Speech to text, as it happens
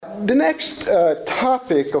The next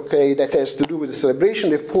topic, okay, that has to do with the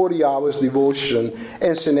celebration of 40 hours devotion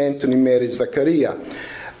and St. Anthony, Mary, Zaccaria.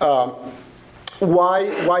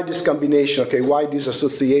 Why this combination, okay? Why this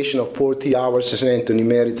association of 40 hours St. Anthony,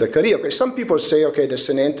 Mary, Zaccaria? Okay, some people say, okay, that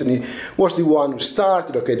St. Anthony was the one who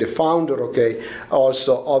started, okay, the founder, okay,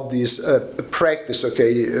 also of this practice,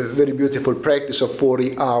 okay, very beautiful practice of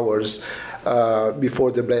 40 hours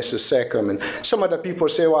before the Blessed Sacrament. Some other people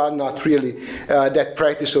say, well, not really. That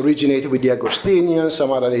practice originated with the Augustinians. Some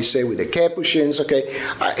other they say with the Capuchins, okay.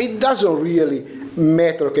 It doesn't really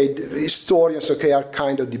matter, okay. Historians, okay, are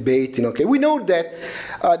kind of debating, okay. We know that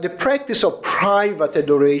the practice of private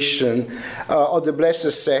adoration of the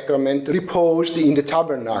Blessed Sacrament reposed in the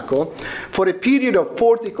tabernacle for a period of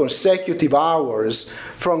 40 consecutive hours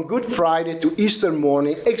from Good Friday to Easter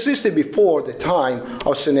morning existed before the time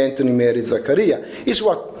of St. Anthony, Mary, Zaccaria. It's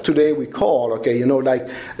what today we call, okay, you know, like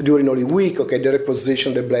during Holy Week, okay, the reposition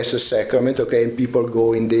of the Blessed Sacrament, okay, and people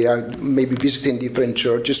go in there, maybe visiting different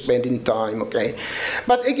churches, spending time, okay.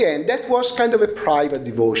 But again, that was kind of a private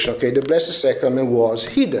devotion, okay. The Blessed Sacrament was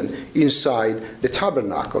hidden inside the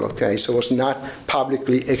tabernacle, okay, so it was not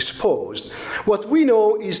publicly exposed. What we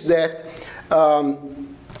know is that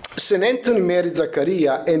St. Anthony, Mary,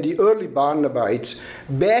 Zaccaria, and the early Barnabites,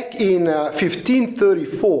 back in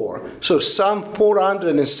 1534, so some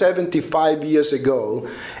 475 years ago,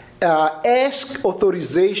 asked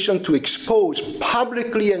authorization to expose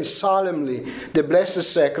publicly and solemnly the Blessed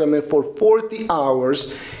Sacrament for 40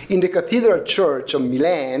 hours in the Cathedral Church of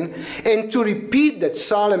Milan, and to repeat that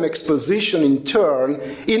solemn exposition in turn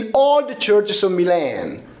in all the churches of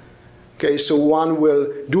Milan. Okay, so one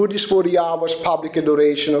will do this 40 hours public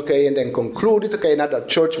adoration, okay, and then conclude it, okay, another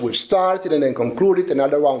church will start it and then conclude it,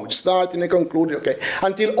 another one will start and then conclude it, okay,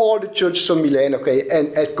 until all the churches of Milan, okay,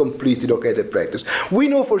 and had completed, okay, the practice. We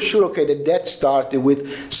know for sure, okay, that started with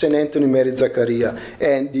St. Anthony, Mary, Zaccaria,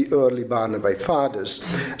 and the early Barnabite fathers.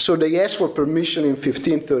 So they asked for permission in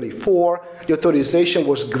 1534, the authorization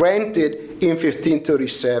was granted in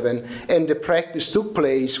 1537, and the practice took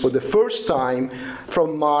place for the first time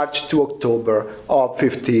from March to October of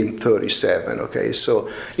 1537. Okay, so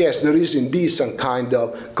yes, there is indeed some kind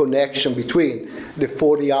of connection between the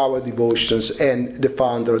 40-hour devotions and the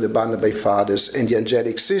founder of the Barnabite Fathers and the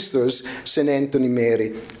Angelic Sisters, St. Anthony,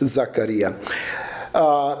 Mary, Zaccaria.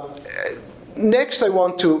 Next, I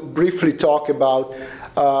want to briefly talk about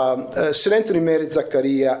St. Anthony, Mary,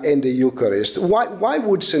 Zaccaria, and the Eucharist. Why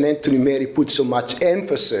would St. Anthony, Mary put so much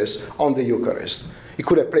emphasis on the Eucharist? He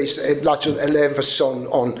could have placed a lot of emphasis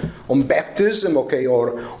on baptism, okay,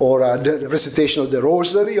 or the recitation of the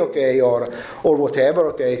Rosary, okay, or whatever,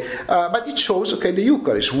 okay. But it shows, okay, the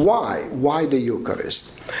Eucharist. Why? Why the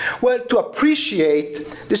Eucharist? Well, to appreciate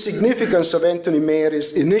the significance of Anthony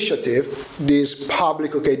Mary's initiative, this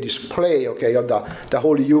public, okay, display, okay, of the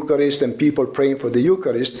Holy Eucharist and people praying for the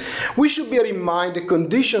Eucharist, we should bear in mind the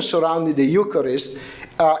conditions surrounding the Eucharist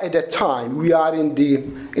at that time. We are in the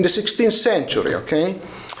 16th century, okay?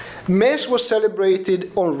 Mass was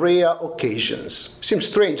celebrated on rare occasions. Seems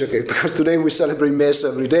strange, okay, because today we celebrate Mass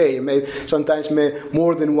every day, sometimes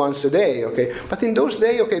more than once a day, okay? But in those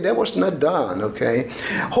days, okay, that was not done, okay?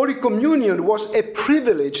 Holy Communion was a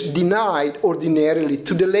privilege denied ordinarily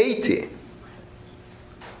to the laity.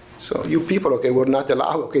 So you people, okay, were not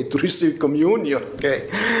allowed, okay, to receive communion, okay?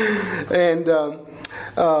 And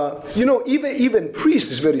you know, even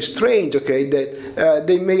priests is very strange, okay, that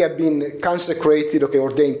they may have been consecrated, okay,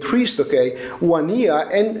 ordained priests, okay, 1 year,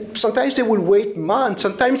 and sometimes they will wait months,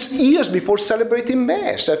 sometimes years before celebrating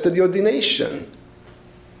Mass after the ordination.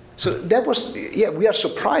 So that was, yeah, we are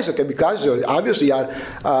surprised, okay, because obviously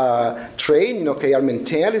our training, okay, our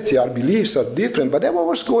mentality, our beliefs are different, but that's what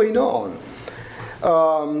was going on.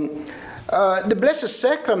 The Blessed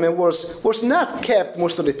Sacrament was not kept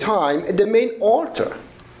most of the time at the main altar.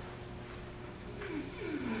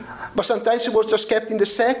 But sometimes it was just kept in the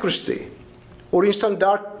sacristy or in some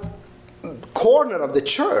dark corner of the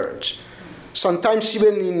church. Sometimes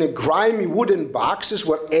even in grimy wooden boxes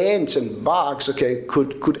where ants and bugs, okay,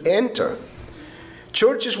 could enter.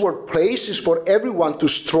 Churches were places for everyone to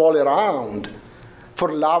stroll around, for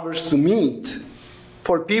lovers to meet,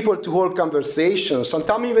 for people to hold conversations,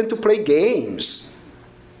 sometimes even to play games.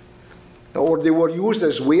 Or they were used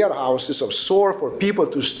as warehouses of sorts for people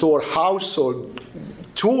to store household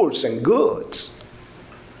tools and goods.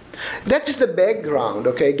 That is the background,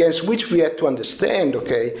 okay, against which we have to understand,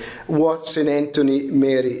 okay, what St. Anthony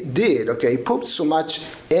Mary did, okay. He put so much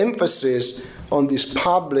emphasis on this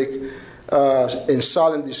public and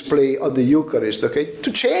solemn display of the Eucharist, okay,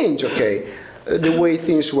 to change, okay, the way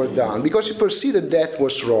things were done, because he perceived that that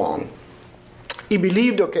was wrong. He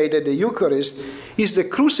believed, okay, that the Eucharist is the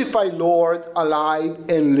crucified Lord alive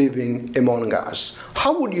and living among us.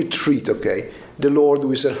 How would you treat, okay, the Lord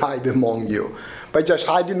who is alive among you? By just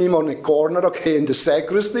hiding him on a corner, okay, in the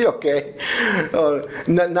sacristy, okay?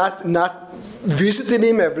 Not visiting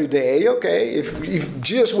him every day, okay? If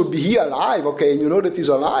Jesus would be here alive, okay, and you know that he's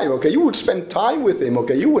alive, okay, you would spend time with him,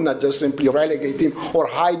 okay? You would not just simply relegate him or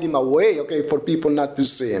hide him away, okay, for people not to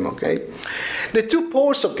see him, okay? The two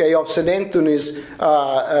poles, okay, of St. Anthony's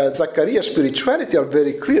Zaccaria spirituality are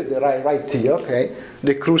very clear. They're right here, okay?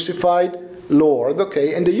 The crucified Lord,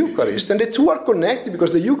 okay, and the Eucharist. And the two are connected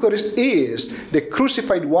because the Eucharist is the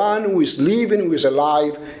crucified one who is living, who is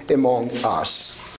alive among us.